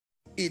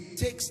It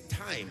takes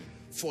time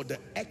for the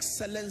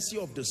excellency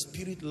of the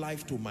spirit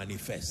life to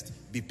manifest.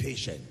 Be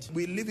patient.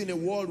 We live in a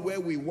world where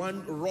we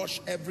want rush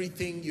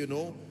everything, you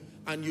know,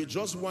 and you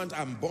just want,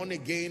 I'm born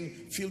again,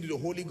 filled with the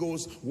Holy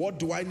Ghost. What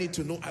do I need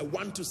to know? I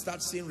want to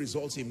start seeing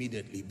results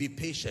immediately. Be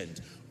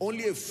patient.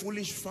 Only a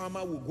foolish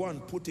farmer will go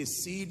and put a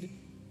seed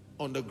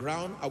on the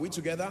ground. Are we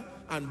together?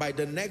 And by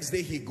the next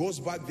day he goes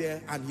back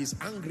there and he's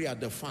angry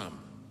at the farm.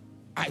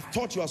 I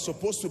thought you are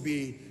supposed to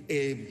be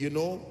a, you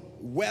know,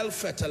 well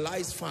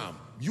fertilized farm.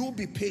 You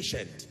be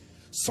patient.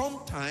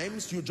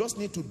 Sometimes you just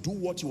need to do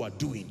what you are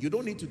doing. You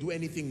don't need to do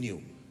anything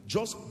new.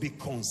 Just be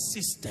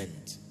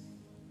consistent.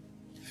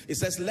 It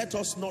says, let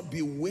us not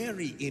be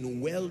weary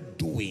in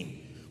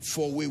well-doing,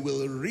 for we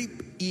will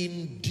reap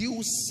in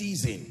due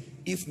season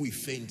if we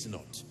faint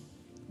not.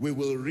 We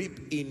will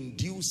reap in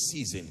due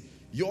season.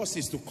 Yours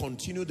is to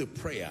continue the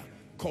prayer,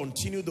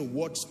 continue the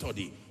word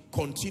study,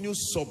 continue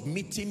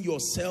submitting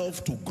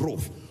yourself to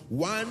growth.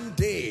 One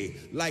day,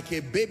 like a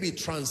baby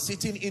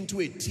transiting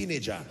into a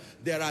teenager,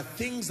 there are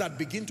things that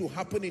begin to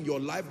happen in your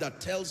life that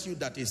tells you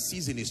that a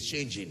season is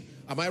changing.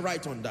 Am I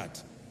right on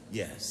that?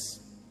 Yes.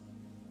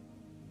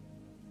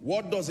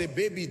 What does a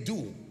baby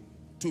do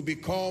to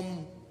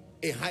become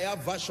a higher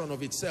version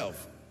of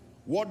itself?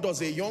 What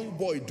does a young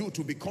boy do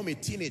to become a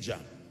teenager?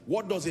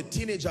 What does a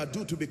teenager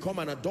do to become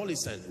an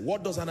adolescent?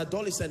 What does an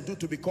adolescent do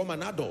to become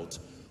an adult?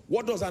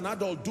 What does an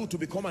adult do to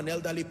become an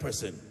elderly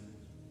person?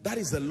 That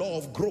is the law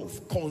of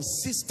growth.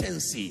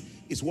 Consistency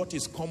is what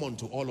is common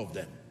to all of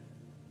them.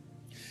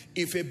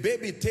 If a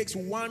baby takes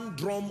 1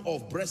 drum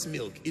of breast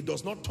milk, it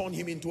does not turn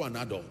him into an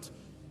adult.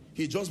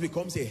 He just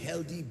becomes a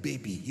healthy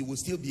baby. He will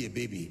still be a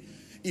baby.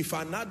 If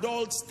an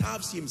adult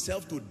starves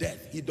himself to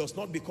death, he does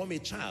not become a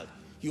child.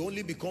 He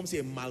only becomes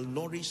a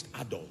malnourished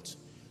adult.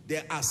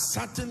 There are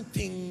certain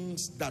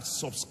things that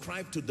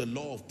subscribe to the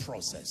law of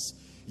process.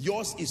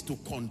 Yours is to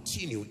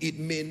continue. It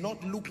may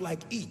not look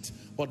like it,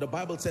 but the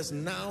Bible says,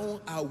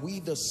 now are we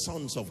the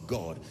sons of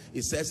God.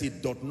 It says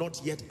it doth not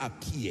yet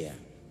appear.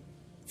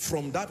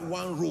 From that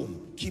one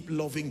room, keep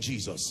loving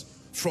Jesus.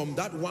 From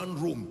that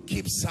one room,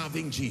 keep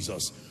serving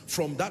Jesus.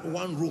 From that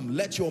one room,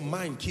 let your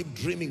mind keep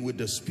dreaming with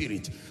the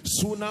Spirit.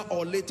 Sooner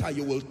or later,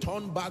 you will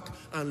turn back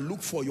and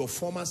look for your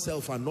former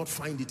self and not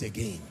find it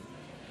again.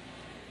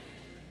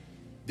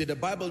 Did the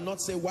Bible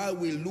not say, while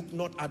we look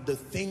not at the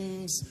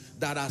things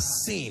that are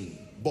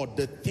seen, but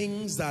the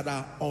things that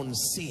are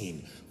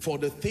unseen? For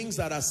the things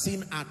that are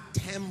seen are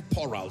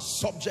temporal,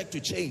 subject to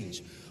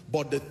change,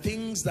 but the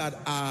things that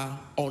are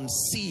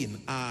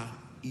unseen are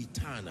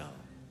eternal.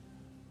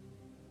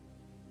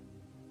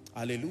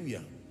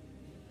 Hallelujah.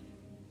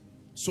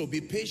 So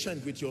be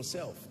patient with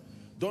yourself.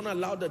 Don't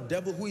allow the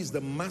devil, who is the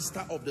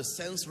master of the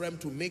sense realm,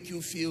 to make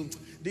you feel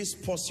this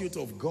pursuit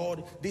of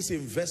God, this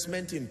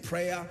investment in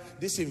prayer,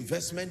 this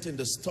investment in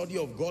the study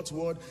of God's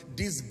word,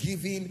 this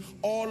giving,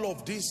 all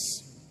of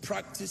these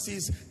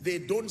practices, they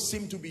don't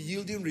seem to be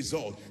yielding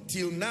result.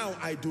 Till now,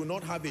 I do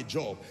not have a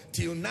job.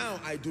 Till now,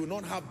 I do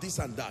not have this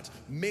and that.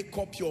 Make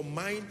up your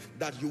mind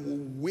that you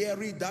will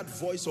weary that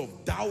voice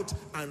of doubt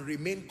and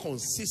remain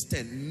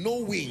consistent,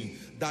 knowing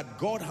that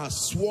God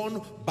has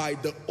sworn by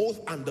the oath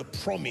and the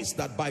promise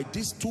that by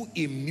these 2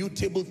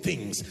 immutable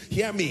things,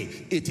 hear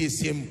me, it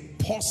is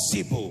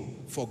impossible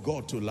for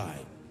God to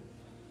lie.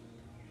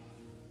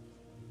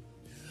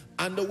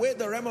 And the way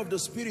the realm of the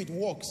Spirit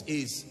works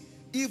is,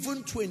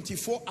 even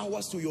 24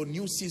 hours to your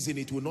new season,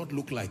 it will not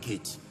look like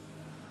it.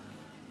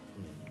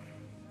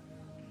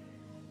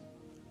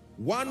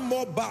 One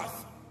more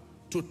bath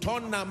to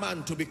turn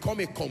Naaman to become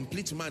a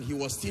complete man. He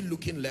was still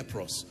looking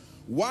leprous.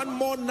 One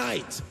more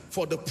night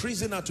for the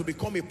prisoner to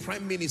become a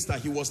prime minister.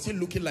 He was still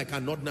looking like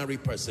an ordinary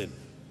person.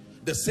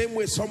 The same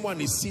way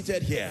someone is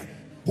seated here.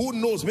 Who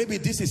knows, maybe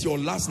this is your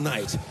last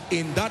night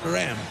in that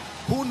realm.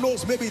 Who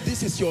knows, maybe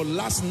this is your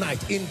last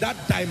night in that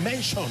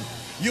dimension.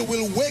 You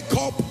will wake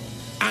up,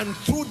 and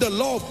through the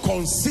law of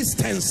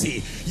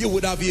consistency, you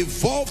would have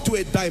evolved to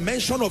a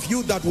dimension of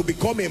you that will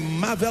become a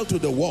marvel to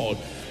the world.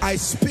 I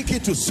speak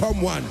it to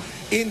someone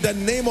in the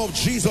name of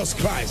Jesus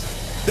Christ.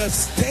 The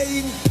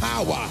staying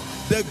power,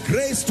 the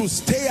grace to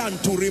stay and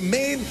to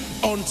remain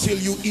until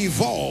you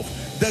evolve.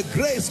 The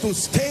grace to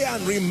stay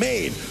and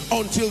remain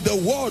until the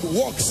word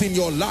works in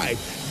your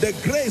life. The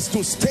grace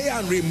to stay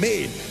and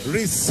remain.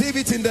 Receive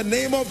it in the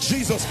name of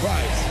Jesus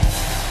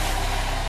Christ.